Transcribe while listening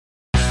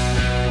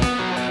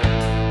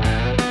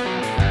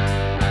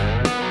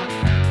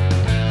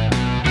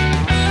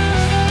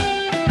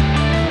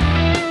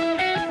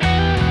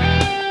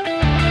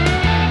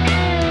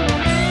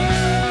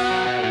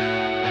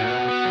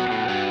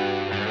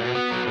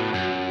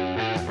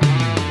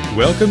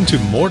Welcome to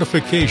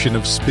Mortification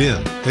of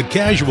Spin, a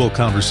casual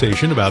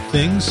conversation about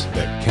things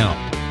that count,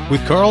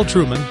 with Carl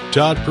Trueman,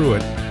 Todd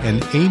Pruitt,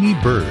 and Amy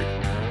Bird.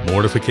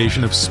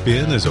 Mortification of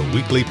Spin is a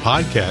weekly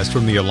podcast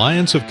from the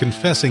Alliance of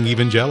Confessing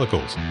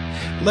Evangelicals.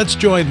 Let's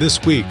join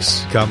this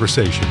week's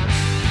conversation.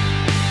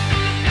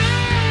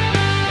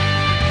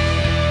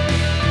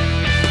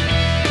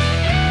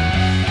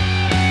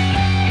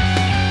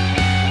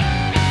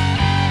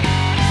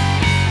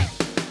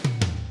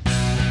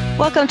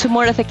 Welcome to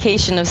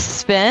Mortification of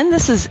Spin.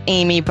 This is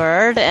Amy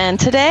Bird, and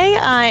today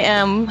I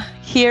am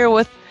here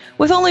with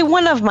only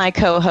one of my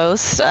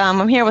co-hosts.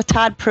 I'm here with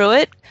Todd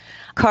Pruitt.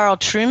 Carl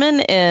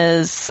Trueman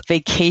is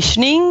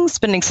vacationing,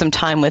 spending some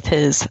time with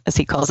his, as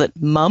he calls it,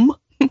 mum.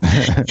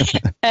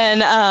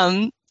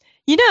 And,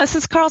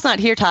 since Carl's not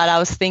here, Todd, I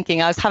was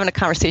having a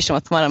conversation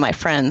with one of my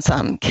friends,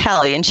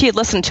 Kelly, and she had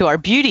listened to our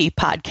beauty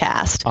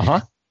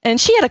podcast. And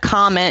she had a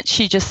comment.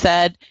 She just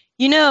said,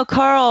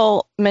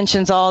 Carl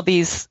mentions all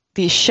these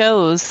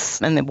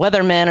shows, and the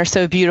weathermen are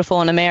so beautiful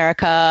in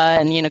America,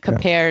 and,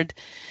 compared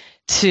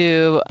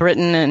to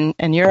Britain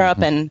and Europe.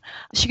 And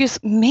she goes,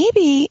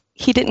 maybe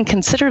he didn't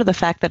consider the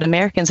fact that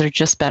Americans are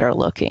just better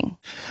looking.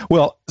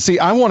 Well, see,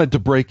 I wanted to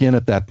break in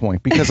at that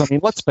point because,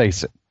 let's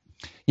face it.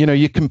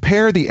 You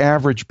compare the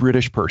average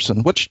British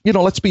person, which,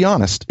 let's be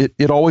honest,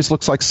 it always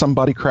looks like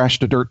somebody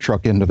crashed a dirt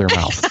truck into their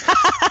mouth.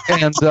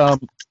 And,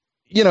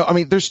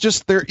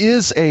 there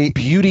is a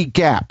beauty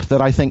gap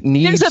that I think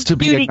needs to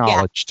be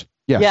acknowledged.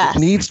 Yes, it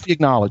needs to be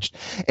acknowledged.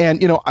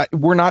 And,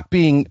 we're not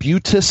being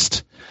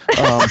beautist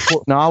for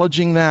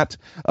acknowledging that.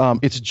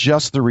 It's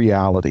just the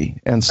reality.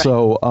 And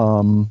so,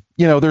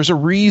 there's a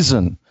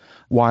reason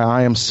why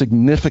I am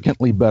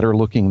significantly better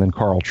looking than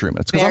Carl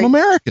Trueman. It's because I'm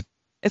American.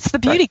 It's the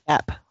beauty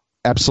gap.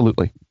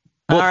 Absolutely.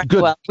 Well, all right,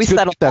 good. Well, we good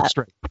settled that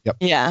straight. Yep.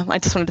 Yeah, I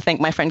just wanted to thank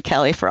my friend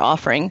Kelly for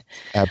offering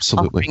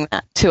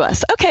that to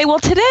us. Okay, well,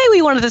 today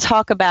we wanted to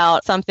talk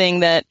about something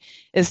that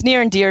is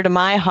near and dear to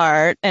my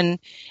heart, and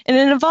it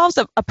involves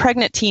a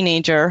pregnant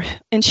teenager,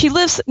 and she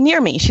lives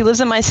near me. She lives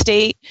in my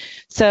state,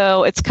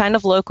 so it's kind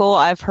of local.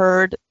 I've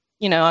heard,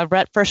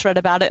 I first read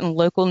about it in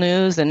local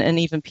news and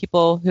even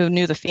people who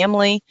knew the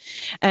family,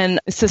 and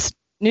it's this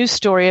news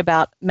story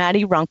about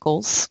Maddie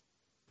Runkles,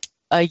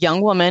 a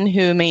young woman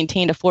who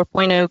maintained a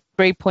 4.0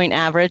 grade point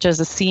average as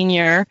a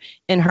senior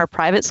in her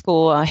private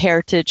school,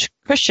 Heritage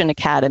Christian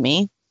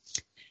Academy.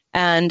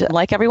 And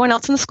like everyone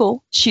else in the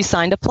school, she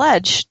signed a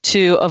pledge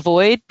to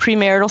avoid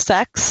premarital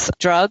sex,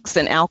 drugs,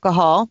 and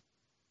alcohol,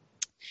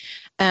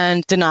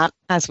 and did not,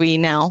 as we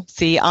now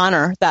see,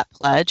 honor that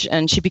pledge.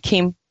 And she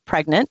became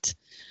pregnant.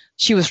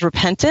 She was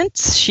repentant.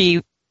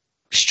 She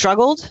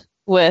struggled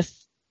with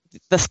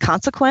this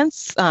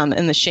consequence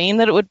and the shame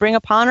that it would bring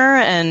upon her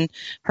and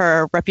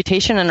her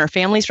reputation and her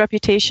family's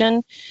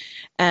reputation.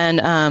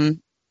 And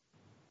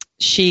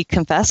she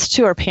confessed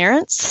to her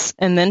parents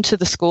and then to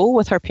the school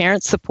with her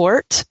parents'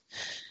 support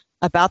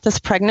about this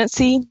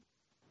pregnancy.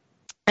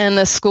 And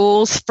the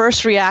school's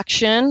first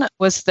reaction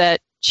was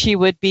that she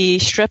would be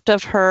stripped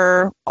of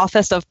her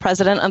office of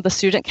president of the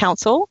student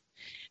council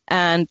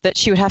and that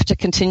she would have to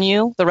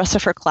continue the rest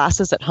of her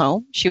classes at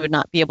home. She would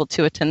not be able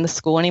to attend the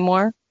school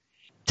anymore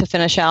to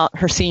finish out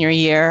her senior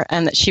year,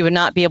 and that she would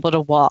not be able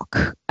to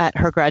walk at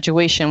her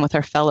graduation with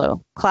her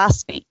fellow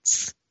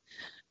classmates.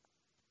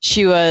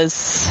 She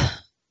was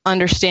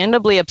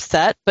understandably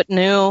upset, but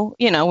knew,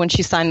 when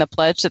she signed the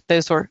pledge that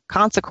those were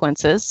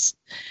consequences.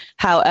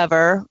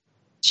 However,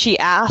 she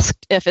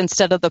asked if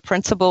instead of the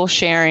principal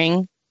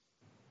sharing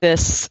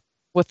this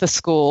with the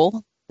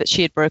school, that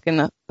she had broken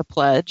the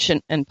pledge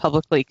and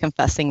publicly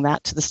confessing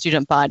that to the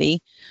student body,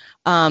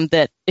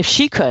 that if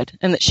she could,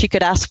 and that she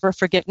could ask for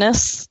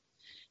forgiveness.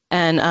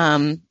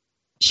 And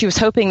she was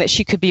hoping that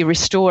she could be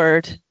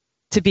restored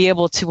to be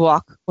able to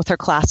walk with her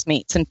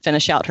classmates and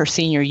finish out her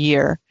senior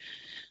year.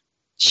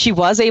 She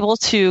was able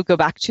to go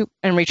back to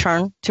and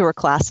return to her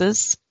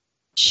classes.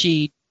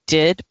 She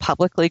did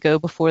publicly go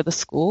before the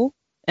school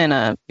in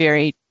a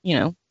very,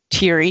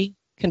 teary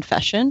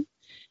confession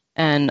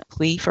and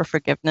plea for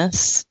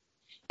forgiveness.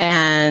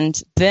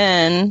 And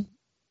then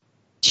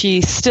she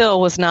still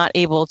was not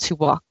able to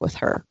walk with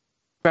her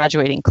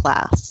graduating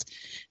class.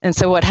 And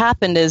so what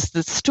happened is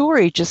the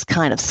story just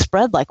kind of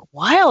spread like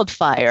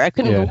wildfire. I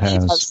couldn't believe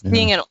I was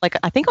seeing it,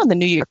 I think on the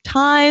New York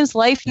Times,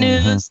 Life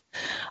News.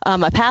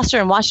 A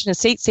pastor in Washington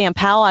State, Sam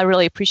Powell, I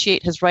really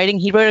appreciate his writing.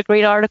 He wrote a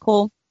great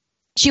article.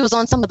 She was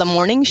on some of the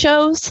morning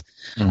shows,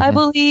 I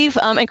believe,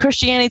 and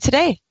Christianity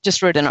Today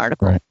just wrote an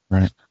article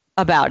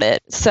about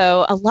it.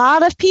 So a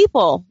lot of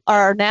people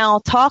are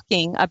now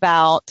talking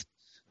about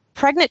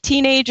pregnant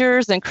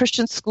teenagers and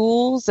Christian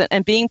schools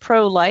and being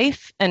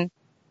pro-life and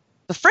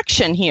the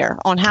friction here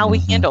on how we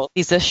handle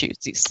these issues,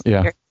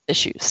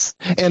 issues.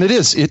 And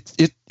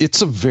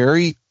it's a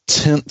very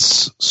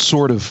tense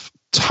sort of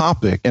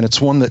topic, and it's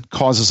one that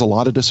causes a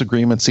lot of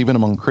disagreements even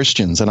among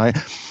Christians. And I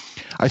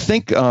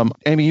think,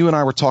 Amy, you and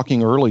I were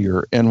talking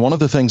earlier, and one of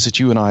the things that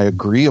you and I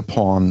agree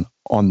upon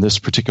on this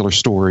particular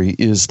story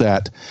is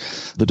that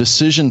the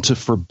decision to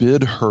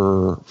forbid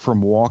her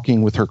from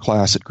walking with her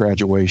class at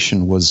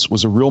graduation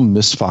was a real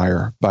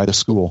misfire by the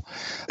school.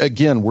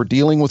 Again, we're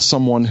dealing with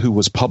someone who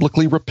was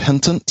publicly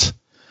repentant,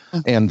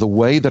 and the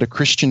way that a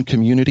Christian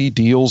community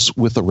deals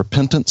with a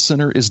repentant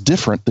sinner is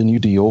different than you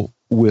deal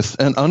with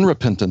an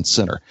unrepentant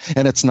sinner.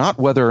 And it's not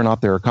whether or not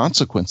there are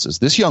consequences.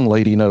 This young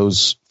lady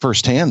knows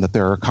firsthand that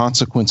there are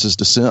consequences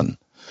to sin.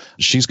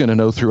 She's going to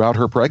know throughout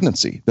her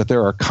pregnancy that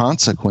there are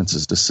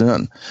consequences to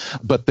sin.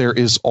 But there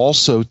is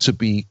also to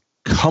be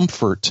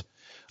comfort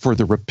for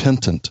the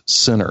repentant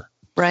sinner.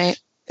 Right.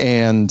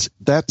 And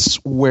that's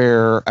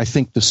where I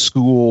think the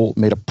school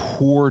made a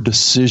poor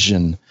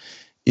decision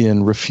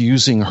in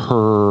refusing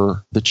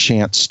her the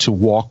chance to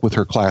walk with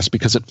her class,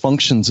 because it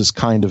functions as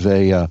kind of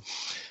a,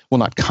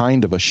 not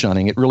kind of a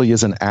shunning. It really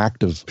is an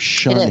act of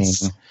shunning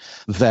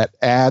that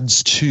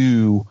adds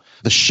to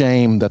the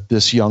shame that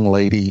this young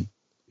lady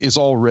is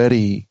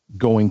already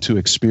going to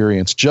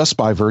experience just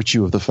by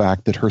virtue of the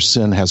fact that her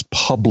sin has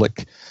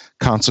public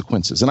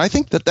consequences. And I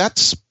think that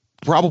that's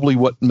probably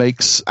what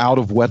makes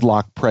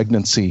out-of-wedlock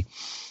pregnancy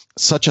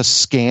such a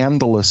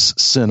scandalous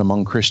sin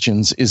among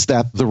Christians, is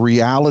that the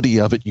reality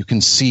of it you can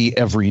see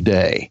every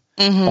day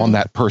on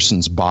that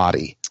person's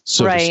body,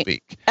 so to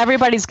speak.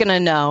 Everybody's going to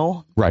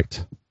know.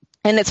 Right.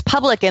 And it's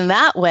public in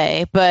that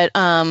way, but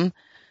I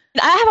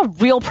have a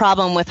real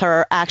problem with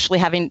her actually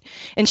having,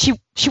 and she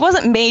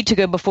wasn't made to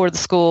go before the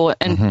school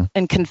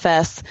and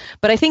confess,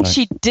 but I think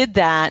she did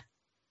that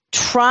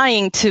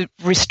trying to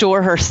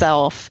restore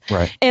herself.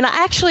 Right. And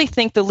I actually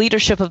think the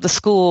leadership of the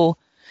school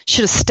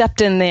should have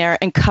stepped in there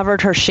and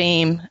covered her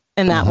shame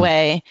in that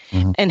way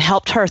and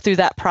helped her through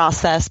that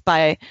process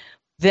by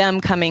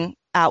them coming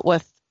out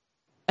with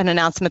an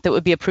announcement that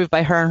would be approved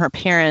by her and her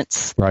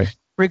parents. Right.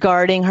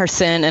 Regarding her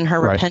sin and her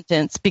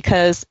repentance,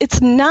 because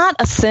it's not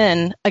a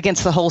sin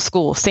against the whole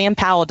school. Sam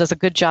Powell does a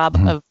good job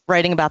of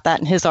writing about that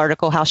in his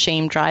article, How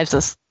Shame Drives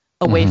Us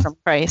Away from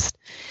Christ.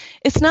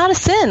 It's not a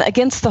sin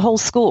against the whole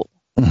school.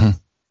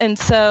 And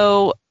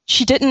so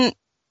she didn't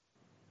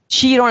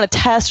cheat on a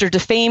test or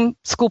defame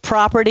school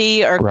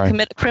property or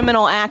commit a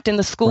criminal act in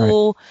the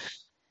school.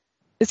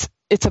 It's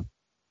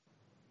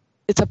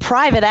a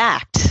private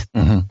act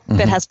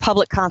that has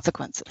public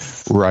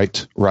consequences.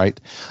 Right. One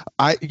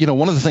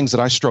of the things that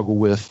I struggle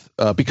with,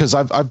 because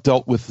I've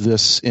dealt with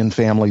this in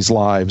families'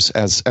 lives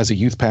as a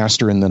youth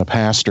pastor and then a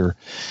pastor.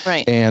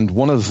 Right. And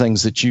one of the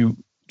things that you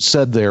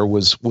said there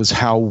was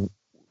how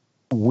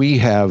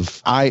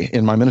I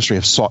in my ministry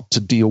have sought to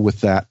deal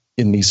with that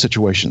in these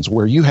situations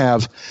where you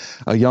have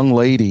a young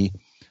lady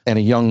and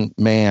a young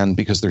man,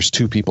 because there's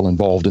two people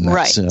involved in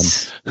that sin,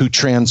 who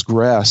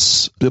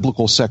transgress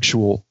biblical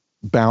sexual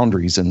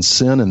boundaries and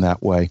sin in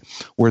that way,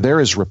 where there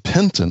is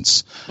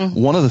repentance.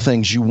 One of the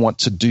things you want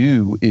to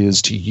do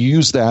is to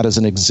use that as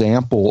an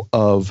example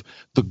of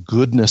the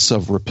goodness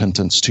of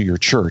repentance to your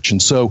church.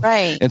 And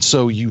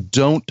so you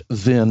don't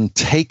then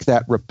take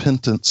that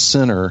repentant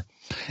sinner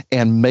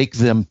and make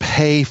them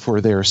pay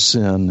for their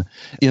sin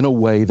in a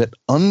way that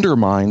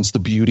undermines the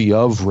beauty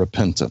of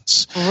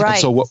repentance. Right. And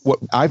so what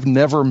I've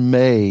never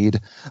made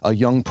a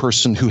young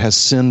person who has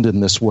sinned in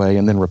this way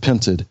and then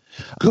repented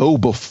go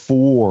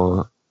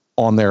before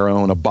on their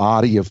own a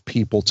body of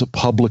people to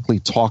publicly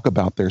talk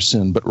about their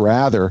sin, but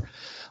rather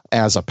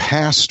as a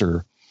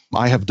pastor,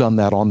 I have done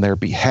that on their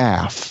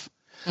behalf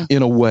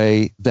in a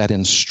way that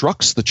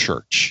instructs the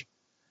church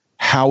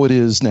how it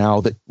is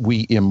now that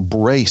we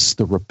embrace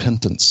the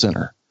repentant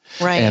sinner.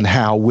 Right. And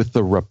how with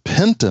the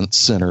repentant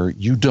sinner,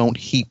 you don't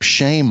heap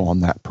shame on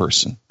that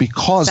person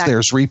because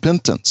there's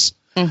repentance.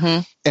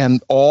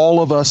 And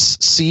all of us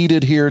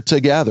seated here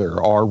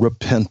together are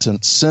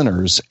repentant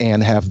sinners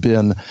and have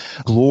been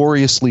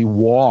gloriously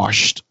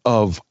washed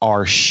of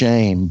our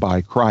shame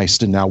by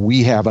Christ. And now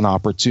we have an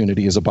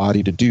opportunity as a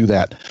body to do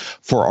that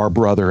for our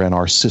brother and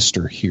our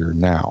sister here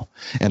now.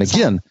 And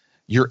again,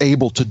 you're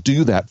able to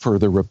do that for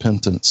the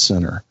repentant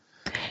sinner.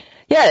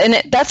 Yeah,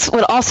 and that's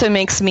what also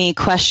makes me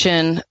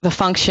question the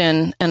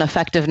function and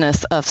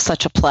effectiveness of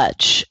such a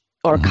pledge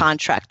or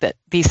contract that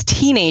these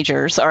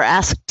teenagers are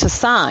asked to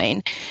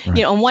sign.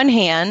 On one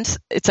hand,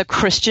 it's a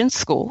Christian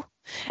school,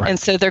 and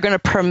so they're going to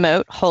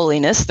promote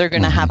holiness. They're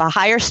going to have a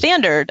higher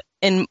standard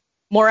in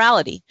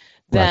morality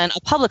than a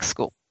public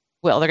school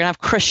will. They're going to have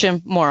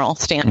Christian moral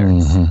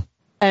standards,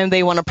 and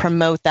they want to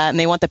promote that, and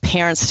they want the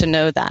parents to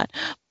know that,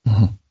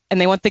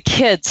 and they want the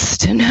kids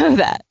to know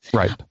that.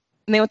 Right.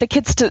 And they want the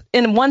kids to,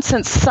 in one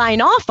sense,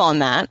 sign off on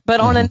that. But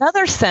on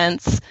another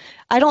sense,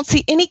 I don't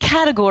see any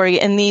category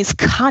in these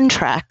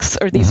contracts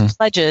or these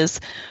pledges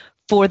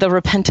for the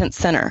repentant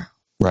sinner.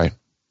 Right.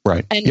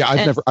 And,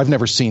 I've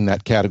never seen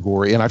that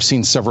category, and I've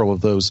seen several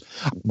of those.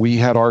 We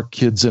had our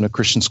kids in a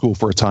Christian school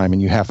for a time,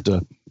 and you have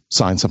to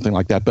sign something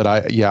like that. But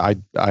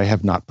I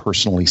have not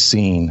personally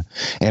seen.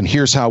 And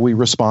here's how we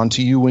respond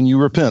to you when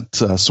you repent,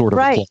 sort of.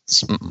 Right.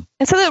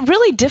 And so that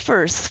really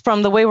differs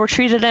from the way we're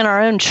treated in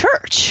our own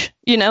church,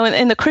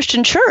 in the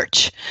Christian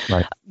church,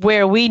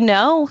 where we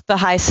know the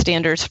high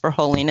standards for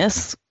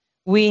holiness.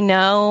 We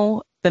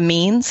know the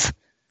means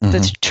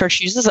the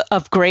church uses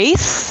of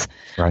grace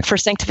for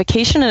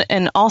sanctification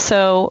and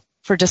also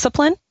for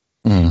discipline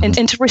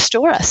and to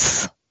restore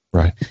us.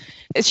 Right.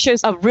 It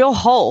shows a real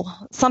hole,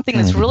 something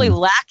that's really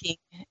lacking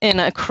in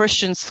a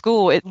Christian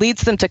school. It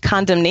leads them to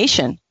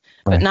condemnation,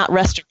 but not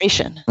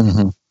restoration.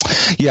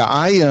 Yeah,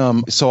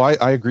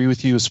 I agree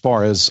with you as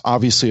far as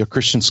obviously a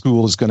Christian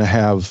school is going to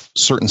have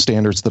certain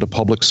standards that a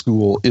public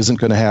school isn't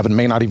going to have and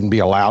may not even be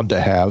allowed to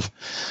have.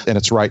 And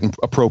it's right and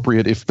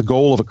appropriate. If the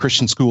goal of a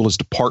Christian school is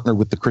to partner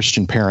with the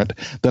Christian parent,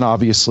 then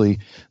obviously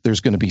there's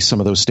going to be some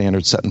of those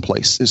standards set in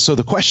place. So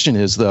the question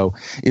is, though,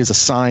 is a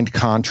signed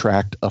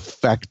contract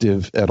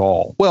effective at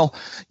all? Well,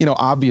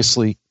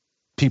 obviously,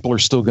 people are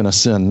still going to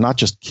sin, not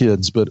just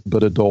kids, but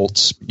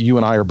adults. You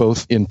and I are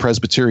both in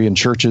Presbyterian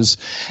churches,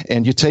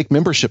 and you take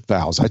membership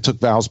vows. I took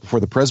vows before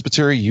the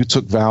presbytery. You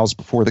took vows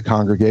before the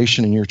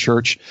congregation in your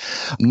church,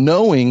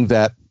 knowing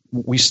that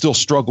we still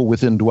struggle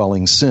with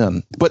indwelling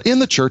sin. But in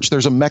the church,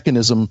 there's a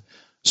mechanism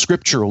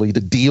scripturally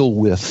to deal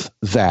with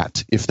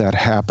that if that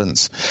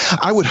happens.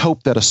 I would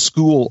hope that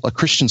a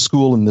Christian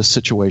school in this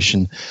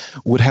situation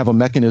would have a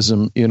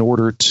mechanism in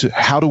order to,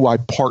 how do I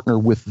partner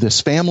with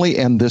this family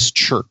and this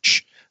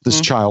church, this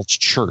child's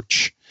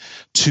church,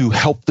 to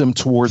help them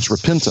towards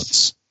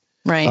repentance.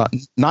 Right.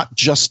 Not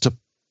just to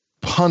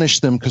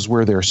punish them because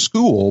we're their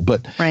school,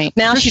 but... Right.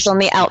 Now she's on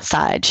the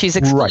outside. She's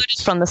excluded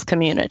from this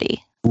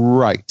community.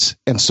 Right.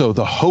 And so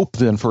the hope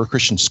then for a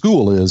Christian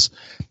school is,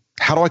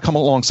 how do I come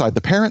alongside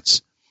the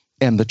parents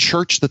and the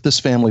church that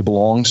this family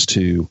belongs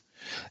to,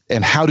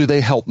 and how do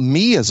they help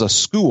me as a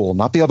school,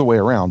 not the other way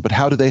around, but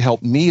how do they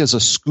help me as a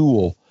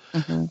school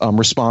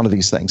respond to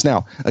these things?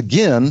 Now,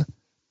 again,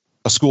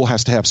 a school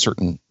has to have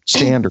certain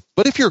standards.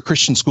 But if you're a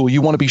Christian school,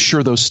 you want to be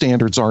sure those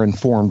standards are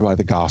informed by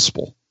the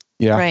gospel.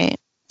 Yeah. Right.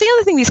 The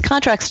other thing these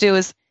contracts do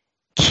is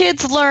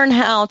kids learn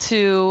how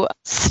to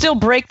still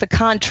break the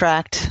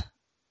contract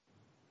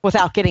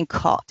without getting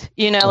caught.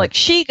 Like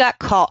she got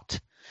caught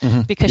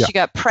because she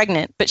got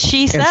pregnant, but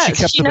she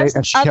says she knows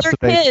other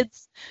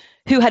kids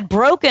who had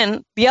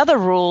broken the other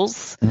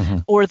rules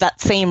or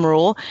that same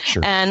rule.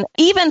 Sure. And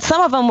even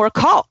some of them were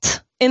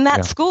caught in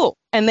that school,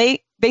 and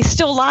they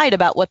still lied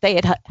about what they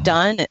had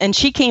done, and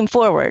she came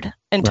forward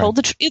and told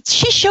the truth.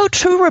 She showed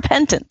true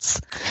repentance.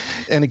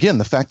 And again,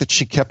 the fact that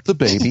she kept the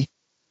baby,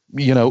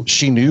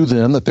 she knew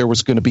then that there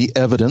was going to be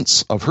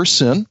evidence of her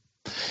sin.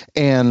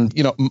 And,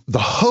 the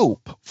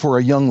hope for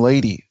a young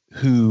lady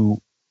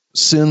who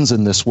sins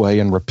in this way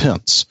and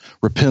repents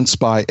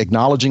by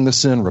acknowledging the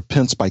sin,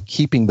 repents by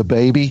keeping the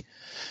baby.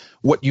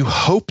 What you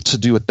hope to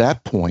do at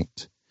that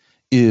point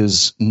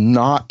is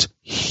not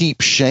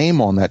heap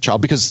shame on that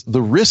child, because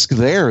the risk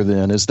there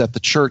then is that the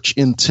church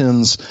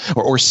intends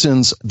or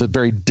sends the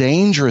very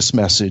dangerous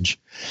message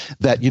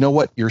that,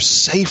 you're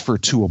safer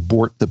to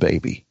abort the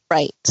baby.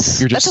 Right.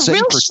 You're just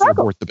safer to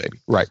abort the baby.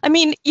 Right. I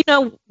mean,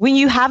 when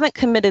you haven't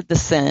committed the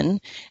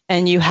sin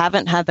and you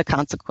haven't had the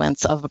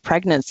consequence of a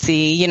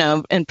pregnancy,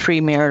 and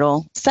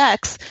premarital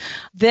sex,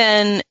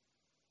 then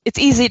it's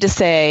easy to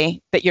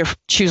say that you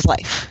choose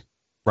life.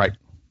 Right.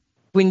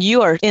 When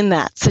you are in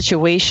that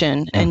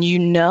situation and you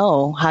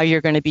know how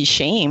you're going to be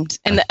shamed,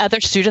 and the other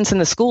students in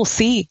the school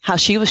see how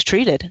she was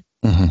treated,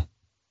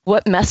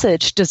 what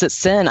message does it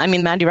send? I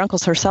mean, Maddie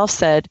Runkles herself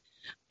said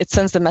it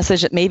sends the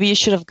message that maybe you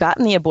should have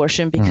gotten the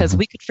abortion because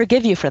we could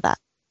forgive you for that.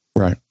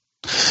 Right.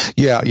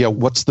 Yeah.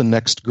 What's the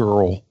next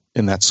girl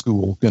in that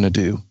school going to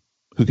do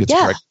who gets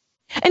pregnant?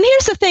 And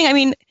here's the thing. I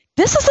mean,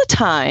 this is a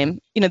time,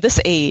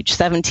 this age,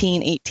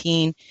 17,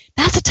 18,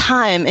 that's a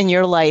time in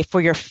your life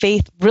where your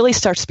faith really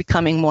starts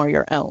becoming more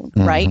your own,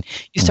 right?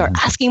 You start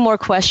asking more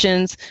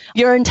questions.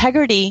 Your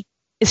integrity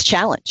is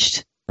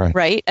challenged,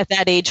 right? At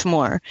that age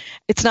more.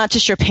 It's not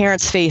just your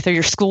parents' faith or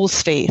your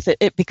school's faith.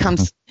 It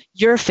becomes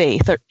your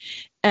faith.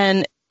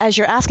 And as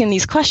you're asking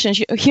these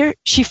questions, here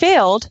she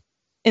failed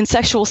in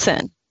sexual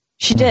sin.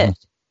 She did.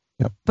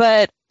 Yep.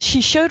 But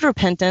she showed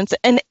repentance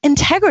and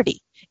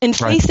integrity in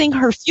facing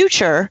her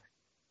future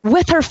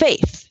with her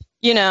faith,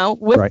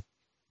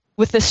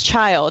 with this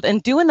child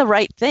and doing the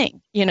right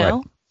thing,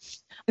 and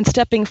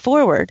stepping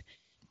forward.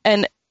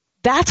 And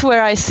that's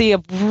where I see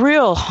a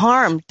real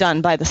harm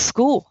done by the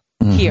school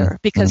here,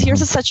 because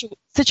here's a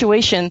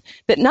situation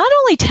that not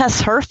only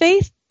tests her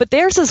faith, but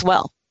theirs as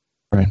well.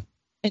 Right.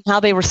 And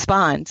how they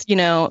respond.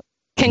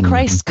 Can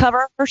Christ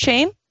cover her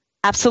shame?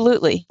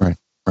 Absolutely.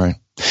 Right.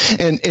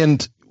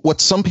 And what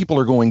some people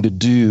are going to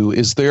do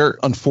is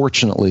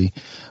unfortunately,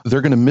 they're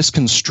going to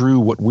misconstrue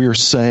what we're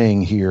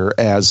saying here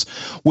as,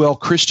 well,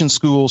 Christian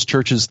schools,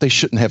 churches, they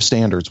shouldn't have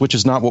standards, which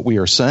is not what we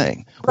are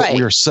saying. What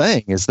we are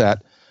saying is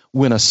that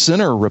when a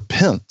sinner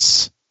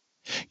repents,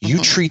 you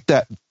treat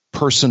that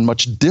person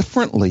much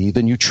differently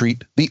than you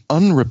treat the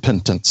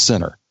unrepentant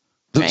sinner.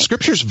 The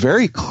Scripture's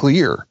very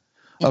clear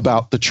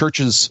about the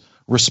church's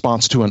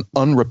response to an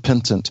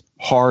unrepentant,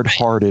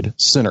 hard-hearted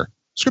sinner.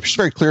 Scripture's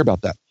very clear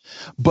about that.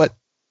 But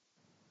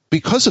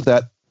because of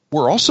that,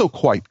 we're also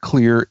quite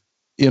clear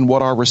in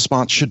what our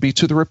response should be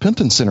to the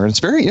repentant sinner. And it's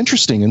very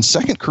interesting. In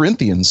 2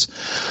 Corinthians,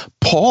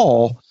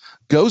 Paul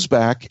goes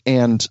back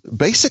and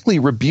basically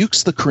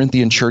rebukes the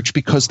Corinthian church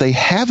because they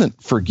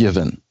haven't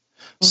forgiven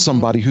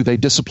somebody who they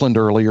disciplined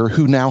earlier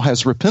who now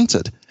has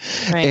repented.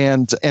 Right.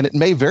 And it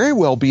may very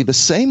well be the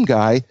same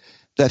guy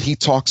that he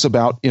talks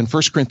about in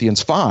 1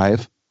 Corinthians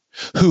 5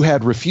 who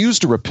had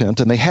refused to repent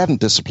and they hadn't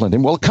disciplined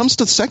him. Well, it comes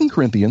to 2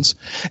 Corinthians,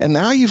 and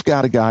now you've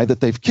got a guy that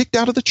they've kicked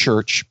out of the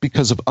church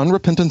because of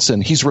unrepentant sin.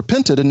 He's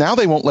repented, and now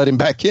they won't let him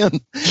back in,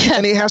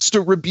 and he has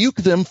to rebuke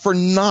them for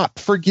not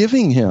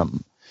forgiving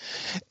him.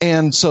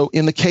 And so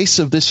in the case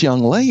of this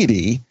young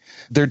lady,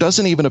 there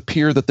doesn't even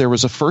appear that there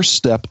was a first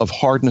step of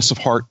hardness of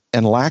heart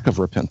and lack of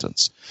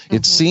repentance.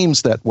 It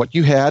seems that what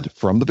you had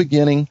from the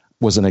beginning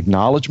was an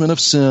acknowledgement of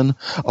sin,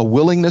 a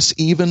willingness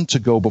even to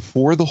go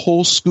before the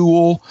whole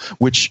school,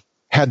 which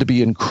had to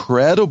be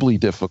incredibly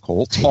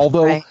difficult.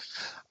 Although,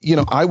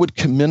 I would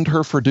commend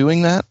her for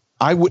doing that.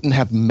 I wouldn't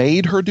have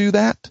made her do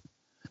that,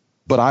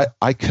 but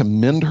I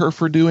commend her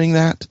for doing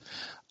that.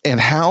 And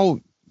how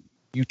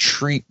you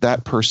treat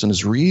that person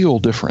is real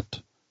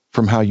different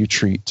from how you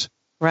treat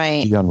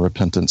the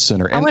unrepentant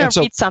sinner. I want to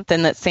read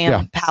something that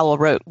Sam Powell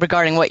wrote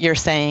regarding what you're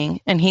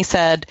saying. And he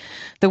said,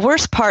 the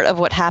worst part of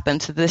what happened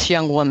to this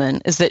young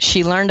woman is that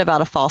she learned about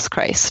a false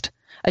Christ,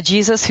 a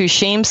Jesus who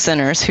shames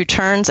sinners, who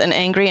turns an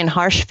angry and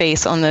harsh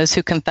face on those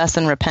who confess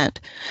and repent,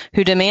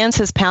 who demands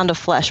his pound of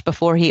flesh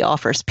before he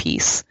offers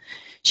peace.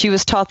 She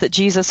was taught that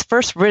Jesus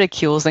first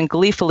ridicules and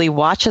gleefully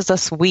watches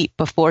us weep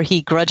before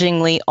he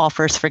grudgingly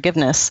offers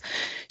forgiveness.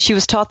 She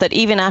was taught that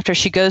even after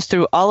she goes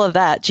through all of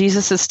that,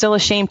 Jesus is still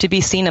ashamed to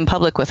be seen in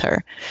public with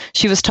her.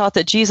 She was taught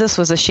that Jesus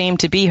was ashamed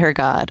to be her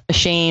God,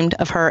 ashamed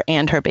of her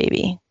and her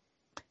baby.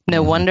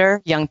 No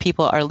wonder young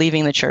people are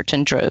leaving the church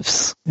in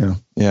droves.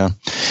 Yeah,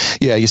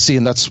 you see,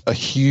 and that's a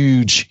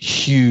huge,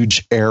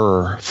 huge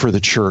error for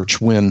the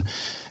church when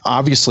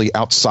obviously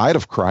outside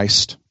of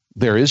Christ,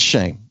 there is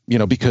shame.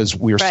 Because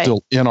we're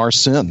still in our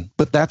sin.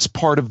 But that's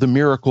part of the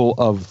miracle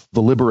of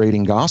the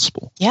liberating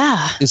gospel.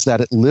 Yeah. Is that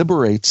it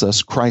liberates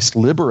us, Christ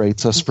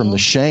liberates us from the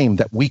shame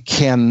that we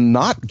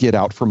cannot get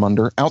out from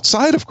under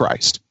outside of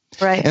Christ.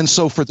 Right. And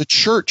so for the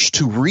church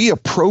to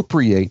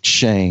reappropriate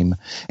shame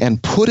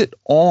and put it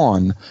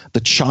on the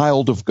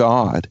child of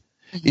God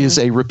is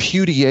a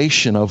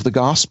repudiation of the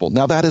gospel.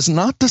 Now, that is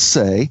not to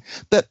say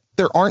that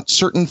there aren't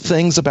certain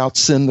things about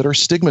sin that are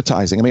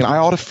stigmatizing. I mean, I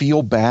ought to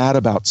feel bad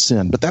about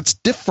sin, but that's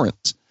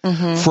different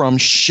from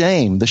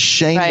shame, the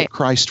shame that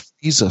Christ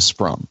frees us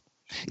from.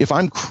 If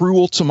I'm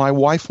cruel to my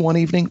wife one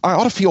evening, I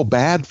ought to feel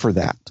bad for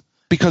that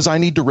because I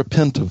need to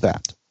repent of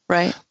that.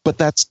 Right. But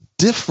that's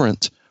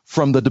different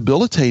from the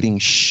debilitating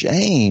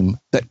shame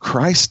that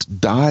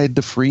Christ died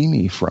to free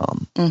me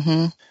from.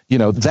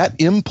 That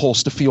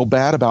impulse to feel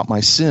bad about my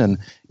sin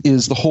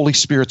is the Holy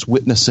Spirit's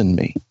witness in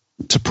me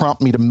to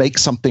prompt me to make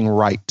something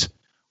right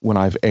when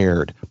I've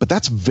erred. But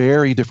that's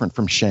very different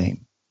from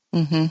shame.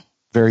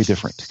 Very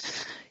different.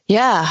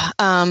 Yeah.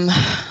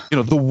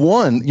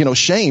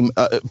 Shame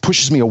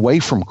pushes me away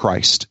from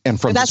Christ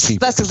and from his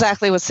people. That's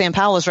exactly what Sam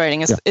Powell is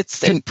writing.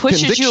 It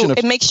pushes you.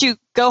 It makes you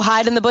go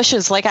hide in the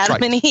bushes like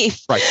Adam and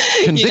Eve. Right.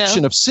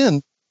 Conviction of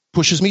sin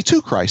pushes me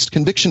to Christ.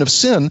 Conviction of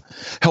sin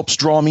helps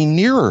draw me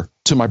nearer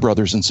to my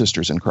brothers and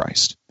sisters in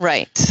Christ.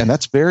 Right. And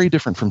that's very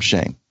different from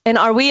shame. And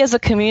are we as a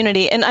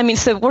community, and I mean,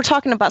 so we're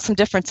talking about some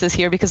differences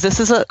here because this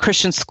is a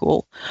Christian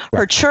school.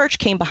 Her church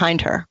came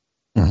behind her.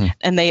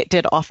 And they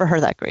did offer her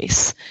that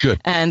grace.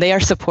 Good. And they are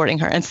supporting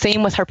her. And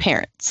same with her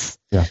parents.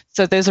 Yeah.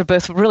 So those are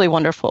both really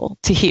wonderful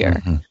to hear.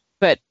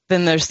 But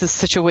then there's this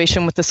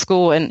situation with the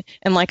school. And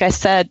like I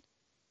said,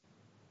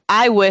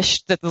 I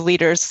wish that the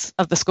leaders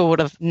of the school would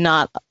have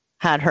not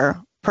had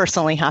her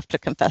personally have to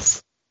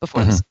confess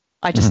before this.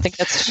 I just think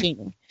that's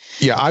shaming.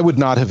 Yeah, I would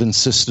not have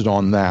insisted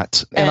on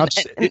that. And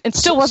it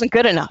still wasn't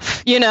good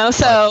enough,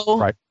 so...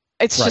 Right.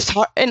 It's just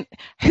hard. And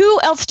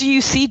who else do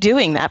you see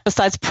doing that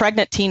besides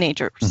pregnant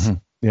teenagers?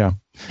 Yeah.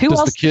 Who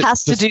else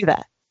has to do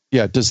that?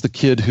 Yeah. Does the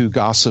kid who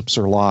gossips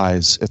or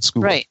lies at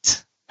school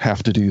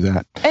have to do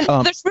that?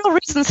 And there's real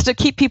reasons to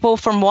keep people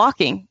from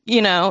walking,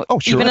 even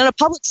in a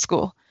public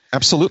school.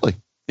 Absolutely.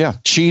 Yeah.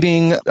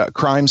 Cheating,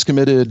 crimes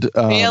committed.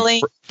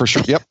 Failing. For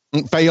sure. Yep.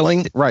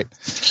 Failing. Right.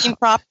 Taking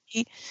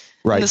property.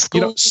 Right.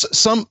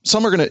 Some are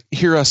going to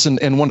hear us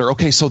and wonder,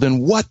 okay, so then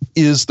what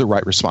is the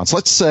right response?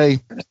 Let's say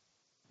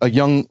a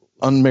young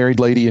unmarried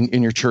lady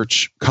in your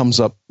church comes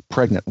up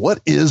pregnant. What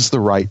is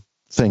the right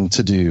thing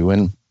to do?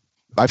 And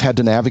I've had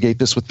to navigate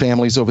this with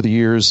families over the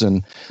years.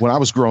 And when I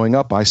was growing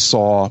up, I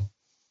saw,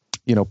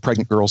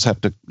 pregnant girls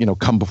have to,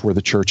 come before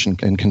the church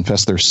and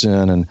confess their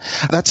sin. And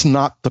that's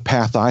not the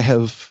path I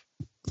have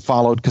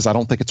followed because I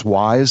don't think it's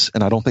wise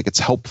and I don't think it's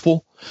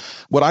helpful.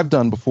 What I've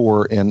done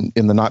before in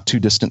the not too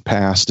distant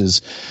past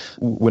is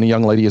when a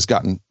young lady has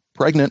gotten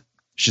pregnant,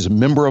 she's a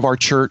member of our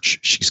church.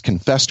 She's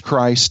confessed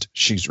Christ.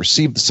 She's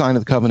received the sign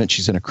of the covenant.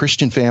 She's in a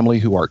Christian family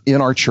who are in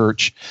our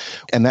church.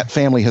 And that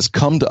family has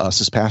come to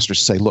us as pastors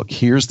to say, look,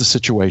 here's the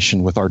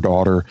situation with our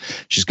daughter.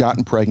 She's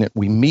gotten pregnant.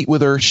 We meet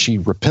with her. She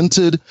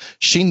repented.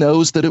 She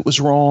knows that it was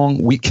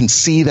wrong. We can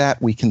see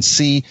that. We can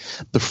see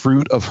the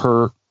fruit of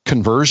her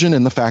conversion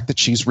and the fact that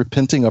she's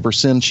repenting of her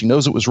sin. She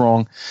knows it was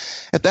wrong.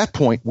 At that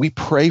point, we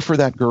pray for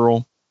that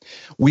girl.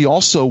 We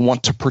also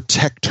want to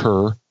protect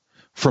her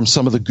from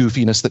some of the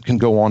goofiness that can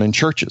go on in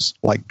churches,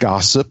 like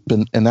gossip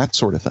and that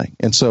sort of thing.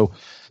 And so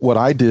what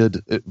I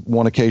did at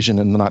one occasion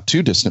in the not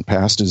too distant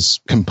past is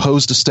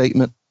composed a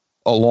statement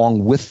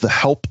along with the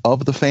help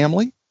of the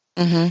family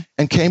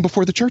and came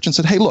before the church and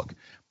said, hey, look,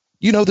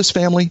 you know this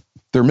family.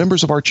 They're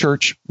members of our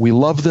church. We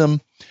love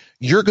them.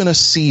 You're going to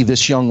see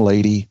this young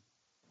lady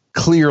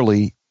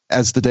clearly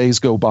as the days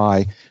go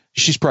by.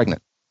 She's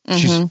pregnant.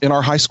 She's in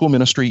our high school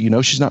ministry. You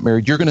know she's not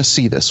married. You're going to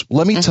see this.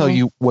 Let me tell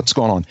you what's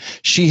going on.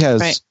 She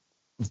has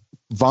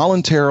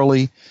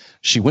voluntarily,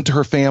 she went to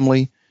her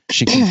family.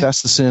 She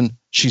confessed the sin.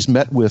 She's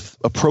met with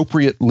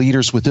appropriate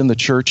leaders within the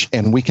church,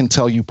 and we can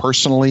tell you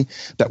personally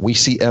that we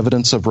see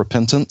evidence of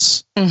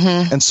repentance.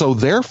 And so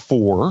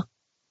therefore,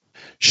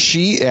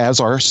 she,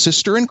 as our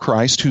sister in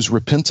Christ who's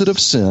repented of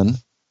sin,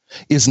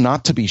 is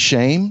not to be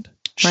shamed.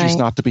 She's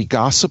not to be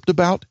gossiped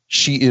about.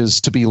 She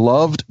is to be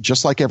loved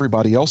just like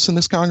everybody else in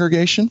this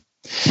congregation.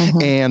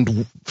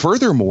 And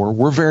furthermore,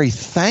 we're very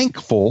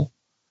thankful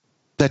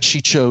that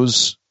she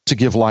chose to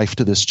give life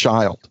to this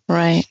child.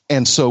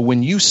 And so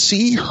when you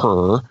see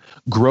her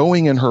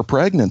growing in her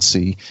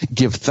pregnancy,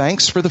 give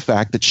thanks for the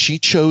fact that she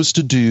chose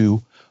to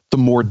do the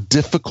more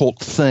difficult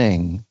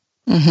thing.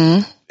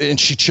 And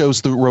she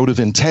chose the road of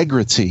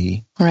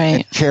integrity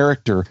and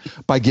character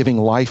by giving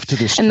life to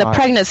this child. And the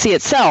pregnancy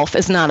itself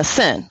is not a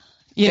sin.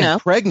 You know,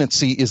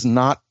 pregnancy is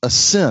not a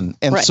sin.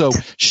 And so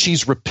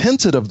she's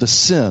repented of the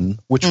sin,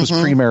 which was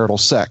premarital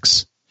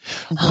sex.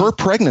 Her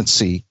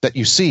pregnancy that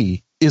you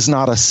see is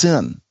not a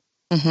sin.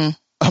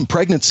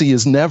 Pregnancy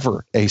is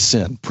never a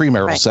sin.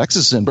 Premarital sex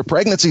is sin, but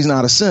pregnancy is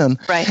not a sin.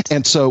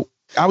 And so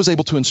I was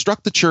able to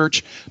instruct the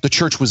church. The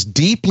church was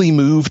deeply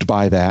moved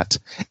by that.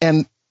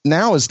 And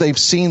now as they've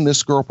seen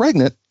this girl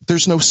pregnant,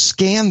 there's no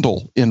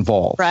scandal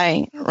involved.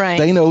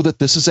 They know that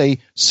this is a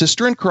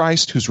sister in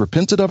Christ who's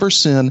repented of her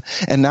sin.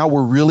 And now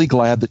we're really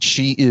glad that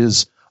she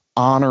is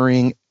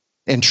honoring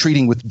and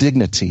treating with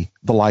dignity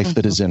the life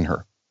that is in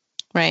her.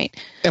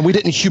 And we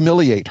didn't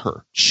humiliate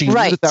her. She knew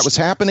that was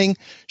happening.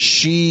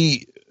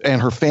 She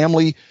and her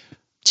family.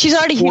 She's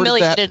already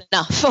humiliated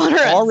enough on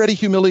her own. Already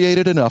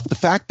humiliated enough. The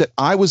fact that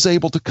I was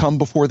able to come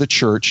before the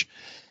church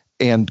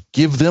and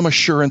give them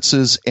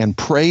assurances and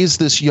praise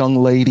this young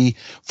lady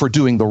for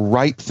doing the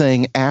right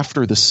thing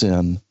after the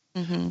sin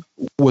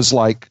was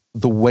like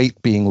the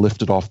weight being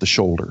lifted off the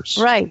shoulders.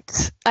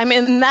 I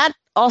mean, that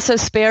also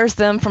spares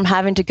them from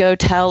having to go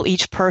tell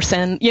each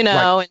person, you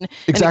know, and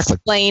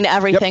explain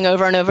everything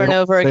over and over and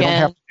over again. They don't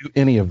have to do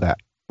any of that.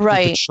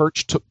 The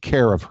church took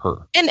care of her.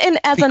 And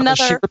as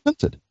another, she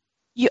repented.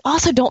 You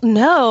also don't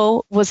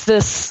know, was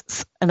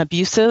this an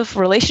abusive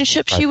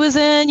relationship she was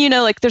in? You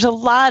know, like there's a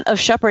lot of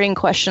shepherding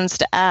questions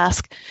to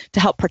ask to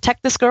help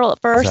protect this girl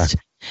at first.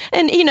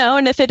 And, you know,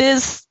 and if it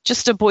is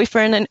just a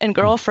boyfriend and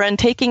girlfriend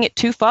taking it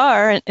too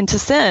far into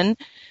sin,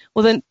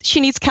 well, then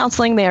she needs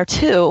counseling there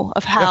too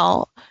of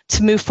how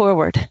to move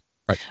forward.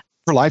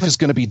 Her life is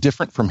going to be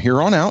different from here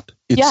on out.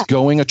 It's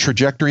going a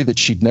trajectory that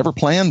she'd never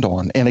planned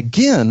on. And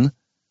again,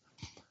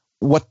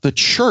 what the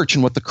church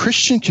and what the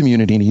Christian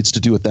community needs to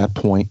do at that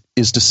point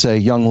is to say,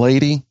 young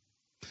lady,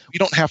 we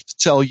don't have to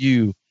tell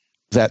you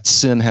that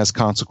sin has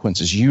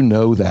consequences. You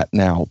know that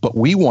now, but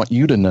we want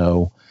you to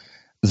know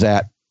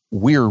that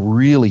we're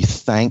really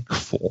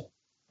thankful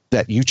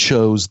that you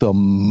chose the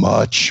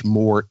much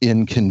more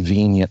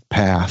inconvenient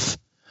path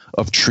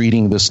of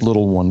treating this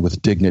little one with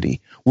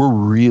dignity. We're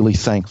really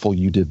thankful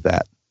you did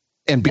that.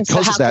 And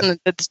because of that,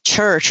 the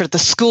church or the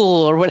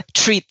school or what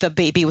treat the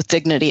baby with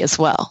dignity as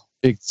well.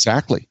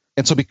 Exactly.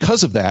 And so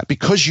because of that,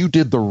 because you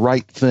did the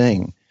right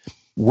thing,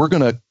 we're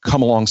going to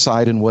come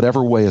alongside in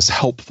whatever way is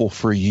helpful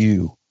for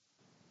you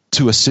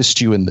to assist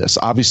you in this.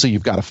 Obviously,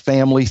 you've got a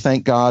family,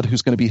 thank God,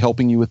 who's going to be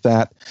helping you with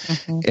that.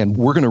 And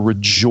we're going to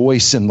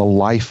rejoice in the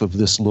life of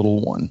this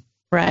little one.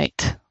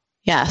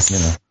 Yes. You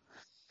know?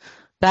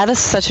 That is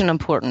such an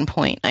important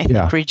point, I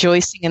think,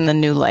 rejoicing in the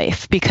new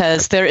life,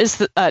 because there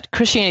is a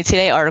Christianity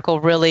Today article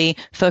really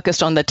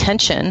focused on the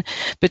tension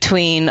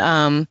between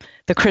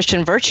the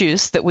Christian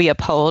virtues that we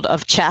uphold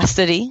of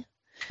chastity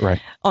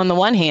on the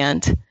one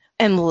hand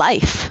and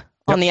life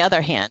on the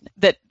other hand,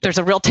 that there's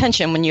a real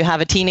tension when you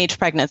have a teenage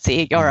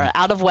pregnancy or an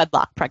out of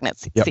wedlock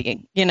pregnancy,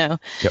 you know.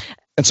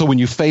 And so when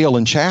you fail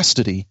in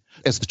chastity,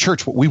 as the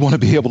church, what we want to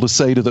be able to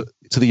say to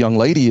the young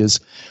lady is,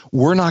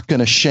 we're not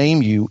going to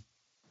shame you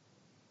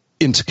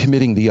into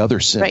committing the other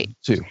sin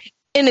too.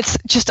 And it's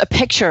just a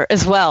picture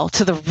as well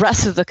to the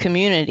rest of the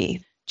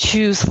community.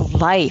 Choose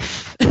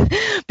life.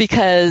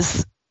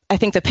 Because I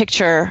think the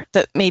picture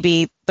that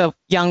maybe the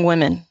young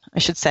women, I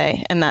should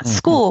say, in that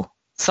school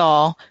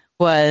saw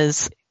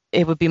was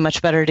it would be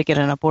much better to get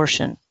an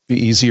abortion.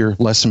 Be easier,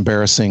 less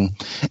embarrassing.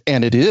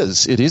 And it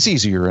is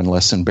easier and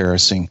less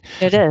embarrassing.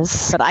 It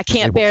is. But I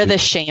can't bear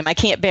this shame. I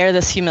can't bear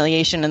this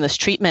humiliation and this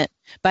treatment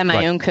by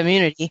my own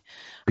community.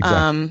 If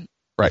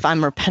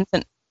I'm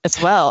repentant as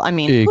well. I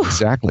mean,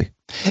 exactly.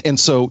 And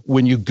so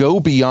when you go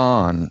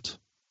beyond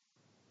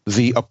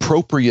the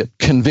appropriate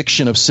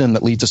conviction of sin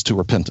that leads us to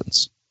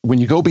repentance. When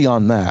you go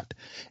beyond that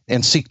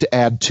and seek to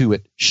add to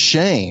it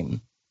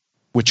shame,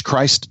 which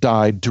Christ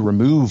died to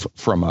remove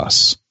from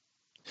us,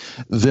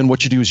 then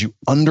what you do is you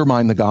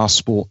undermine the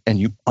gospel and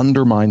you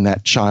undermine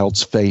that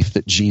child's faith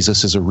that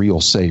Jesus is a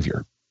real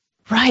Savior.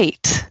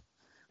 Right.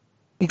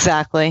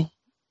 Exactly.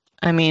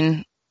 I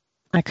mean,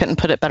 I couldn't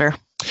put it better.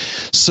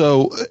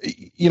 So,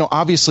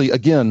 obviously,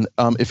 again,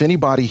 if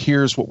anybody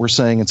hears what we're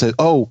saying and says,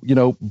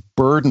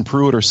 Bird and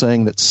Pruitt are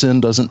saying that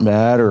sin doesn't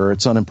matter or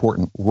it's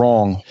unimportant,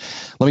 wrong.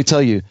 Let me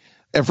tell you,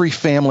 every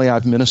family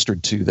I've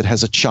ministered to that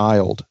has a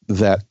child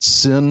that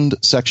sinned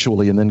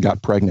sexually and then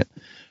got pregnant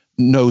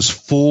knows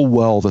full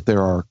well that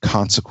there are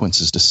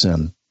consequences to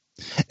sin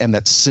and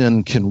that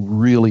sin can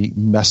really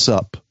mess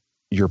up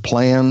your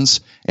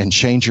plans and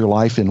change your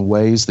life in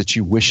ways that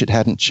you wish it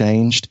hadn't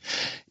changed.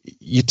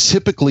 You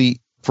typically,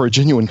 for a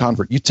genuine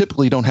convert, you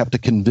typically don't have to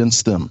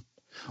convince them,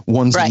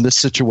 ones in this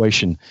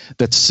situation,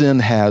 that sin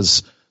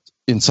has,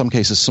 in some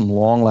cases, some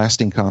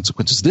long-lasting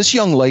consequences. This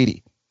young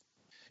lady,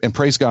 and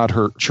praise God,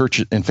 her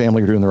church and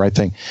family are doing the right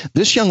thing.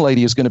 This young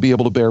lady is going to be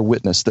able to bear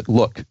witness that,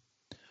 look,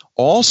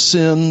 all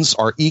sins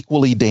are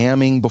equally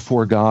damning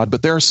before God,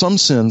 but there are some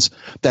sins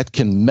that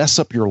can mess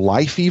up your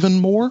life even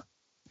more.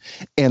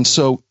 And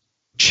so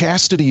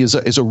chastity is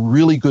a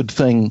really good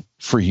thing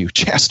for you.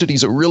 Chastity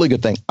is a really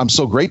good thing. I'm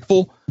so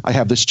grateful I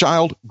have this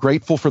child,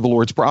 grateful for the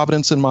Lord's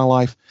providence in my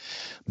life,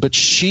 but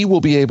she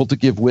will be able to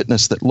give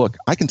witness that, look,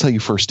 I can tell you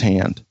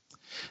firsthand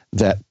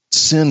that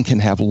sin can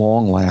have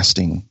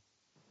long-lasting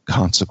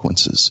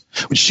consequences.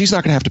 She's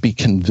not going to have to be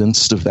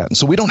convinced of that. And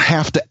so we don't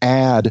have to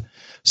add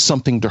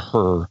something to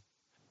her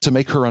to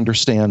make her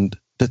understand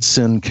that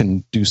sin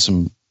can do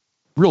some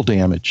real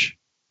damage.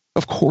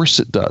 Of course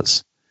it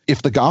does.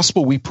 If the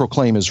gospel we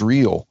proclaim is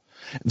real,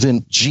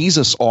 then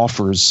Jesus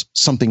offers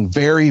something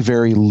very,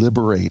 very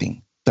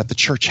liberating that the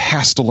church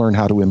has to learn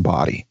how to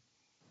embody.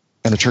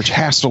 And the church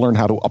has to learn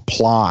how to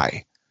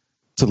apply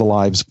to the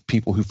lives of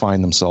people who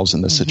find themselves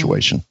in this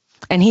situation.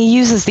 And he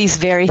uses these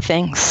very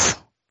things.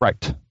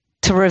 Right.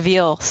 To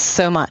reveal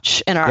so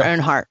much in our own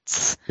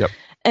hearts. Yep.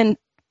 And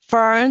for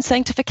our own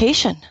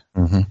sanctification.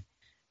 Mm-hmm.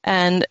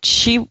 And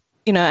she,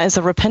 as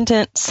a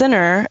repentant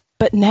sinner,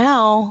 but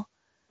now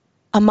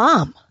a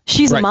mom.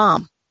 She's a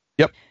mom.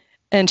 Yep.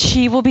 And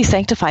she will be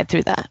sanctified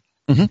through that.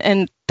 Mm-hmm.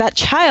 And that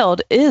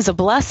child is a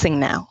blessing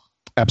now.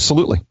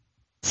 Absolutely.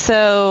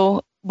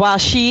 So while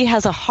she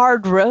has a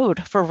hard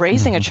road for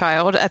raising a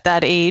child at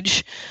that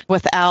age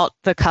without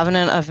the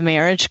covenant of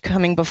marriage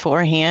coming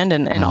beforehand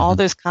and all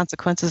those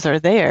consequences are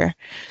there,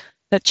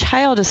 the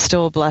child is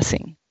still a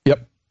blessing.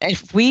 Yep.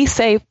 If we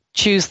say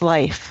choose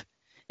life,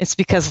 it's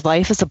because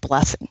life is a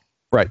blessing.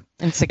 Right.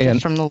 And it's a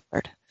gift from the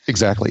Lord.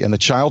 Exactly. And the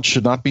child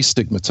should not be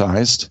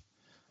stigmatized.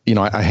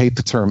 I hate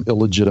the term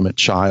illegitimate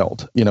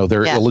child.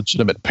 They're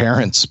illegitimate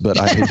parents, but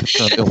I hate the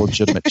term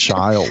illegitimate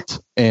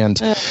child. And,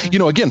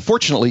 again,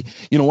 fortunately,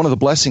 one of the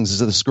blessings is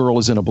that this girl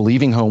is in a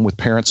believing home with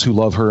parents who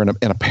love her and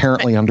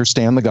apparently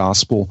understand the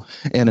gospel,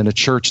 and in a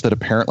church that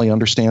apparently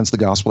understands the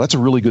gospel. That's a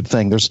really good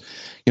thing. There's,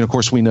 of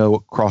course, we know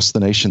across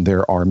the nation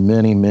there are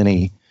many,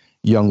 many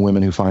young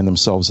women who find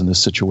themselves in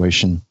this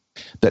situation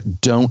that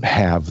don't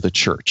have the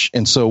church.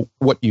 And so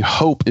what you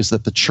hope is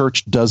that the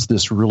church does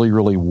this really,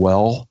 really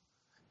well.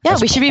 Yeah,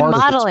 we should be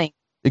modeling.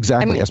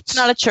 Exactly. It's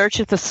not a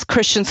church, it's a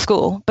Christian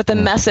school. But the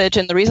message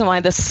and the reason why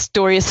this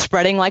story is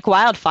spreading like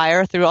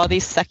wildfire through all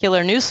these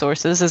secular news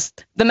sources is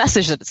the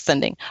message that it's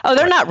sending. Oh,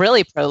 they're not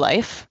really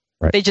pro-life.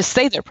 Right. They just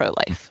say they're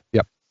pro-life.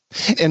 Yep.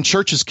 And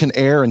churches can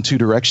err in two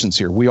directions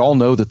here. We all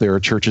know that there are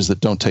churches that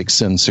don't take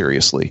sin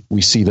seriously.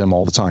 We see them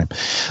all the time.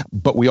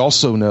 But we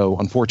also know,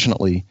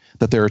 unfortunately,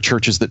 that there are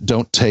churches that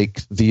don't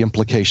take the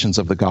implications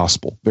of the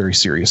gospel very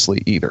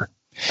seriously either.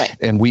 Right.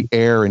 And we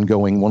err in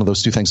going one of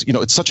those two things.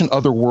 It's such an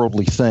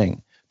otherworldly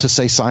thing to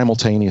say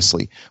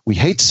simultaneously. We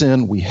hate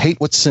sin. We hate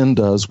what sin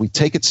does. We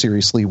take it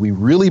seriously. We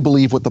really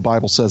believe what the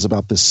Bible says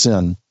about this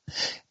sin.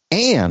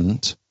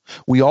 And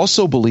we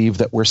also believe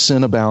that where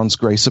sin abounds,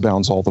 grace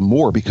abounds all the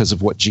more because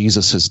of what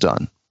Jesus has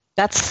done.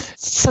 That's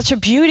such a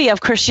beauty of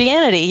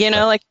Christianity,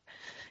 like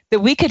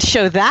that we could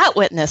show that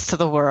witness to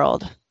the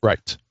world.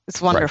 Right.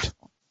 It's wonderful.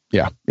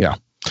 Right. Yeah.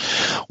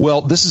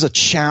 Well, this is a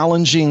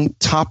challenging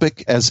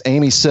topic. As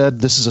Amy said,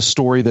 this is a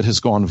story that has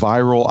gone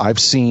viral. I've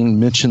seen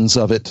mentions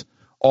of it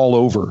all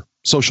over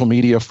social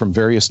media from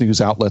various news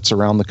outlets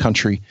around the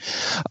country.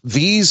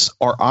 These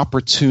are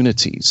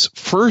opportunities,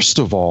 first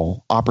of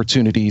all,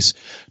 opportunities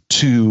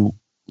to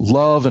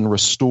love and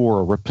restore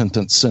a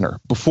repentant sinner.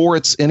 Before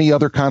it's any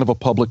other kind of a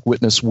public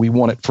witness, we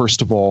want it,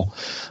 first of all,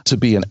 to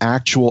be an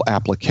actual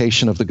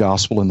application of the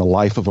gospel in the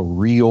life of a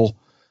real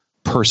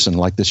person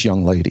like this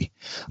young lady.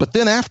 But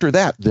then after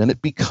that, then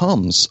it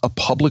becomes a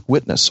public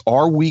witness.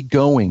 Are we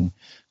going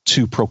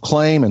to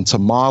proclaim and to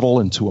model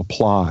and to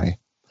apply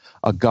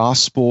a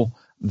gospel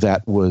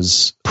that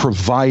was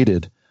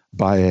provided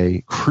by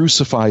a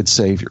crucified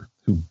Savior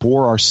who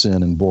bore our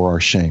sin and bore our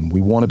shame?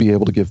 We want to be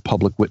able to give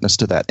public witness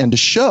to that and to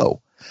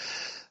show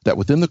that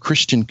within the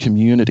Christian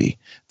community,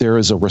 there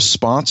is a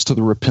response to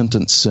the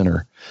repentant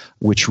sinner,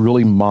 which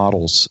really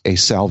models a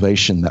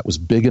salvation that was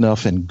big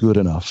enough and good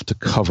enough to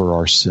cover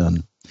our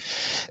sin.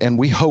 And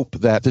we hope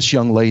that this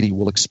young lady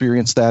will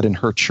experience that in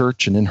her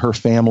church and in her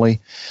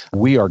family.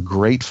 We are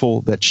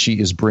grateful that she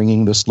is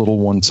bringing this little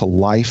one to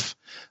life.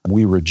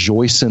 We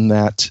rejoice in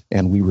that,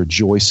 and we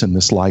rejoice in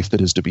this life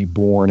that is to be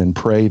born, and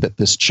pray that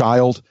this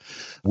child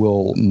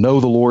will know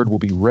the Lord, will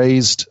be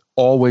raised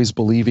always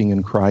believing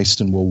in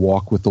Christ, and will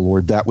walk with the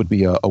Lord. That would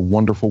be a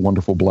wonderful,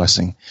 wonderful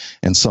blessing,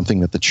 and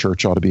something that the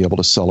church ought to be able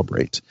to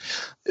celebrate.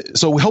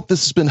 So we hope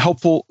this has been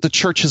helpful. The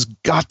church has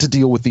got to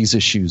deal with these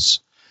issues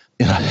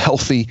in a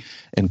healthy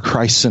and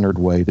Christ-centered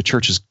way. The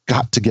church has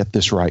got to get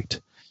this right,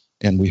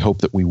 and we hope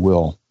that we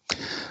will.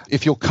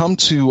 If you'll come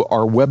to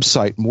our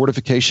website,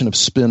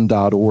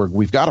 mortificationofspin.org,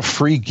 we've got a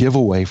free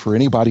giveaway for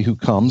anybody who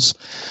comes.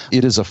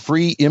 It is a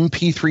free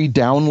MP3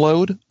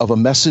 download of a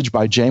message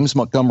by James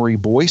Montgomery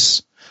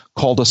Boyce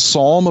called A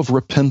Psalm of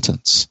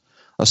Repentance.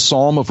 A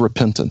Psalm of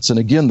Repentance. And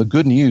again, the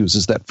good news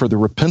is that for the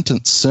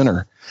repentant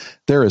sinner,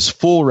 there is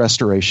full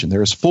restoration,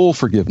 there is full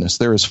forgiveness,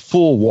 there is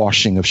full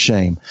washing of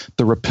shame.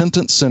 The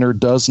repentant sinner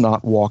does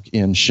not walk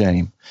in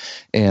shame,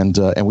 and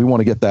we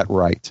want to get that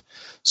right.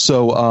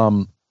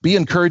 So be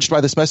encouraged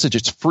by this message.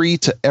 It's free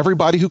to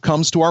everybody who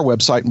comes to our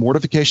website,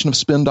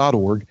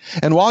 mortificationofspin.org.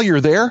 And while you're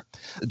there,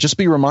 just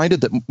be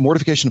reminded that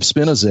Mortification of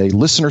Spin is a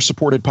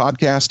listener-supported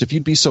podcast. If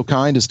you'd be so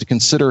kind as to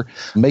consider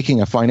making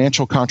a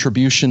financial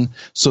contribution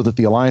so that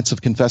the Alliance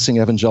of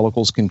Confessing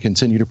Evangelicals can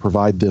continue to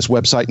provide this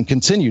website and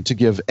continue to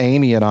give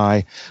Amy and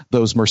I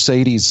those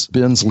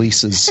Mercedes-Benz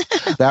leases,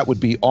 that would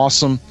be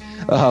awesome.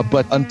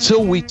 But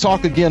until we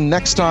talk again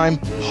next time,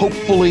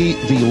 hopefully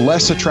the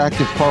less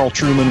attractive Carl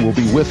Trueman will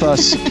be with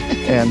us,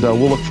 and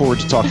we'll look forward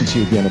to talking to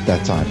you again at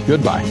that time.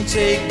 Goodbye.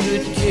 Take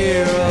good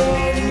care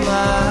of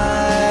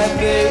my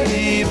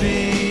baby.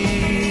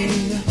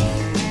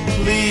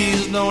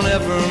 Please don't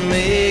ever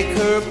make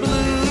her blue.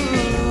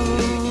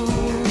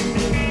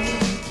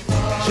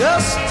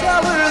 Just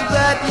tell her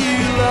that you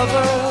love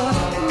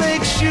her.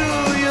 Make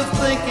sure you're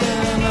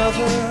thinking of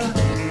her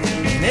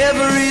in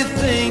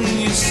everything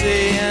you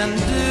say and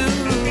do.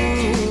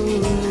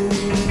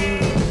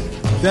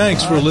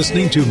 Thanks for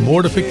listening to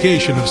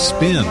Mortification of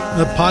Spin,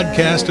 the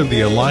podcast of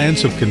the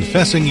Alliance of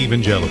Confessing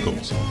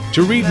Evangelicals.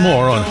 To read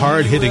more on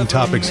hard-hitting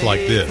topics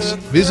like this,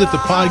 visit the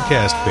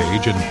podcast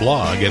page and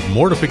blog at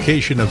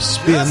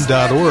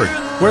mortificationofspin.org,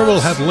 where we'll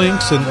have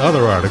links and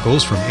other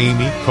articles from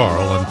Amy,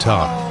 Carl, and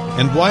Todd.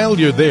 And while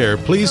you're there,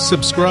 please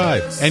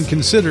subscribe and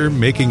consider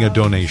making a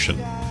donation.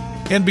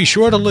 And be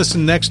sure to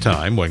listen next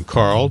time when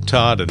Carl,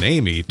 Todd, and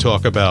Amy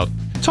talk about...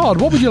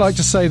 Todd, what would you like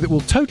to say that will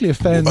totally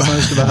offend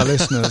most of our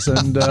listeners?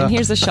 And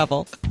here's a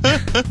shovel.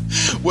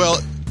 Well,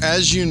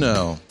 as you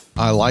know,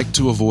 I like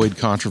to avoid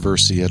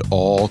controversy at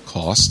all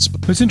costs.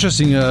 It's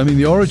interesting.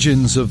 The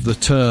origins of the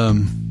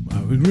term,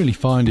 we really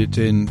find it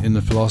in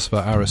the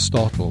philosopher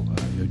Aristotle.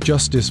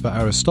 Justice for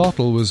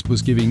Aristotle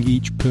was giving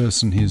each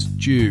person his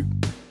due.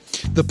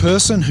 The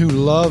person who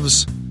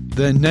loves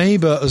their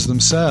neighbor as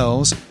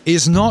themselves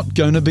is not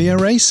going to be a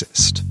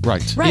racist.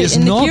 Right. Is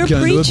and not if you're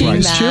going to preaching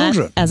abuse that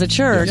children as a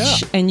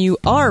church and you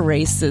are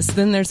racist,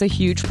 then there's a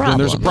huge problem.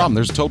 Then there's a problem.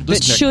 There's a total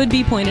disconnect. That should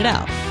be pointed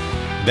out.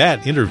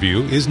 That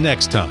interview is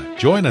next time.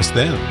 Join us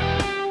then.